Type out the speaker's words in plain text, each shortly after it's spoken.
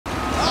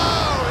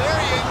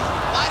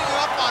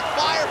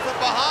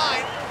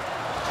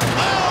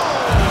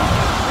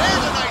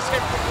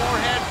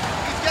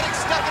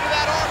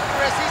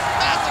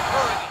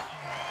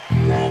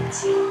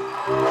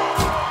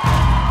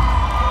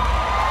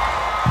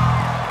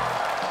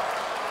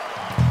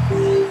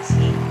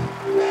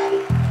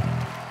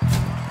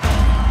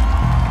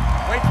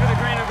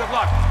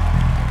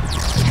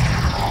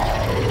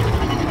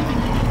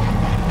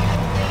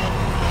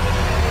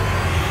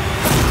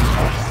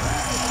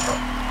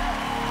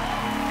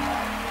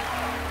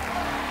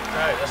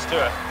Let's do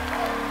it.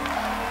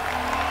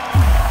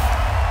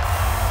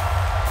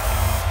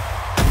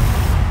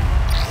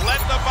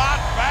 Let the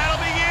bot battle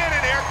begin,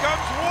 and here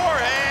comes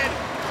Warhead.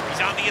 He's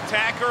on the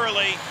attack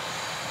early.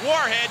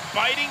 Warhead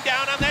biting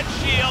down on that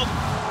shield.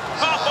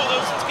 Oh,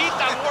 those teeth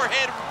on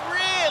Warhead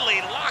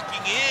really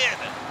locking in.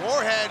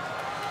 Warhead,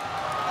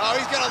 oh,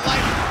 he's gonna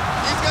light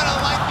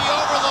the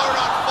Overlord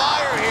on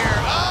fire here.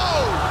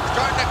 Oh,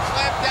 starting to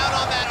clamp down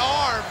on that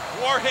arm.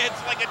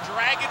 Warhead's like a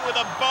dragon with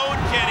a bone,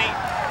 Kenny.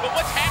 But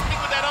what's happening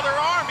with that other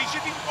arm? He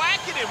should be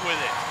whacking him with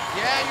it.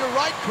 Yeah, you're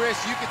right, Chris.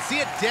 You can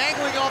see it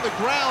dangling on the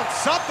ground.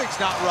 Something's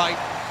not right.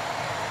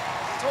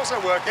 It's also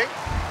working.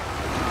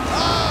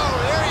 Oh,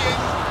 there he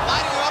is,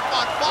 lighting him up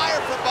on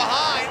fire from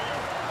behind.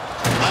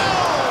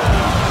 Oh,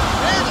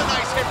 there's a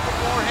nice hit from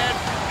Warhead.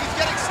 He's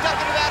getting stuck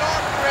into that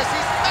arm, Chris.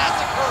 He's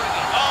massacring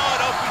it. Oh,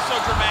 don't be so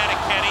dramatic,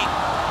 Kenny.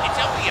 It's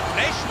only a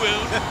flesh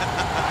wound.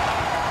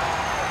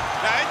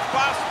 Now, it's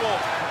possible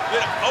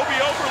that Obi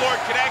Overlord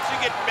can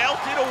actually get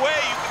melted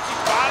away. You can see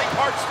body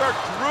parts start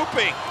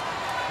drooping.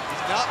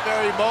 He's not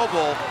very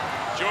mobile.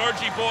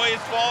 Georgie boy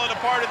is falling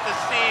apart at the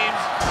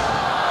seams.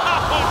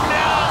 Oh,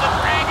 no, the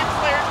Dragon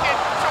Slayer's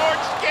getting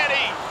torched,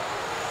 Kenny.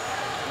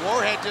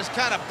 Warhead just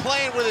kind of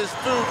playing with his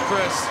food,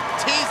 Chris,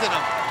 teasing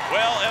him.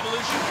 Well,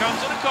 evolution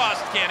comes at a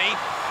cost, Kenny.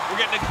 We're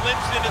getting a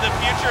glimpse into the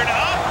future, and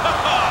oh!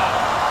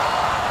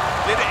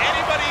 Did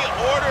anybody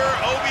order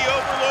Obi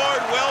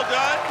Overlord well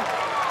done?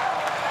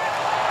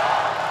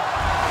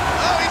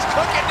 Oh, he's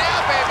cooking now,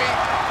 baby.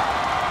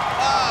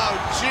 Oh,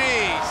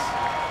 jeez.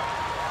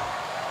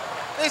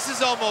 This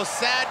is almost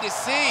sad to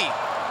see.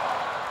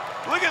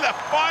 Look at the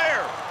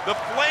fire, the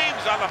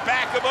flames on the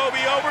back of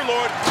Obi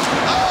Overlord.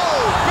 Oh,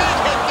 big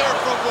hit there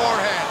from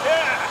Warhead.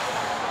 Yeah.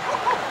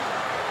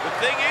 The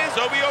thing is,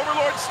 Obi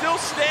Overlord's still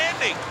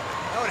standing.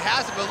 No, it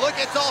hasn't, but look,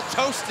 it's all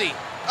toasty.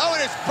 Oh,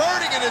 and it's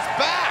burning in his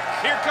back.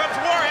 Here comes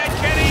Warhead,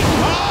 Kenny.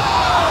 Oh!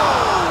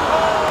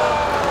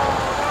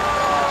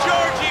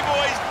 Georgie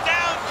boy's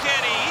down,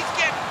 Kenny. He's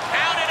getting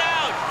counted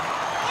out.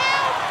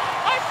 Help!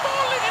 I'm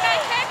falling and I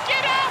can't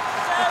get up!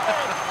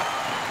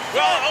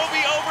 Well,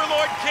 Obi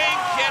Overlord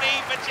came, Kenny,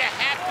 but you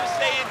have to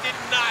say it did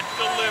not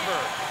deliver.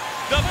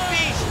 The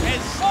beast has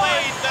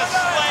slayed the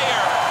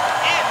Slayer.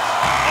 It's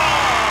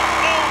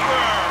all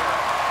over.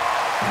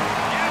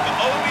 Give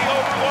Obi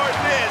Overlord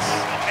this.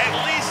 At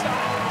least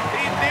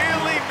he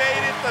nearly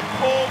made it the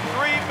full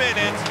 3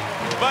 minutes,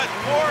 but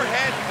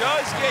Warhead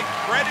does get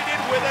credited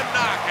with a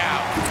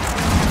knockout.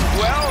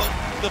 Well,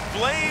 the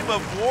flame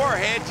of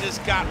Warhead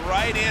just got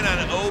right in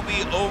on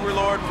Obi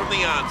Overlord from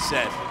the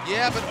onset.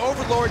 Yeah, but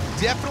Overlord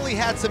definitely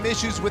had some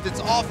issues with its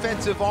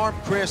offensive arm,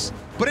 Chris.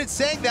 But in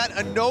saying that,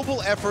 a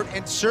noble effort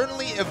and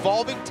certainly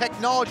evolving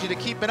technology to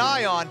keep an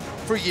eye on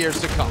for years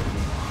to come.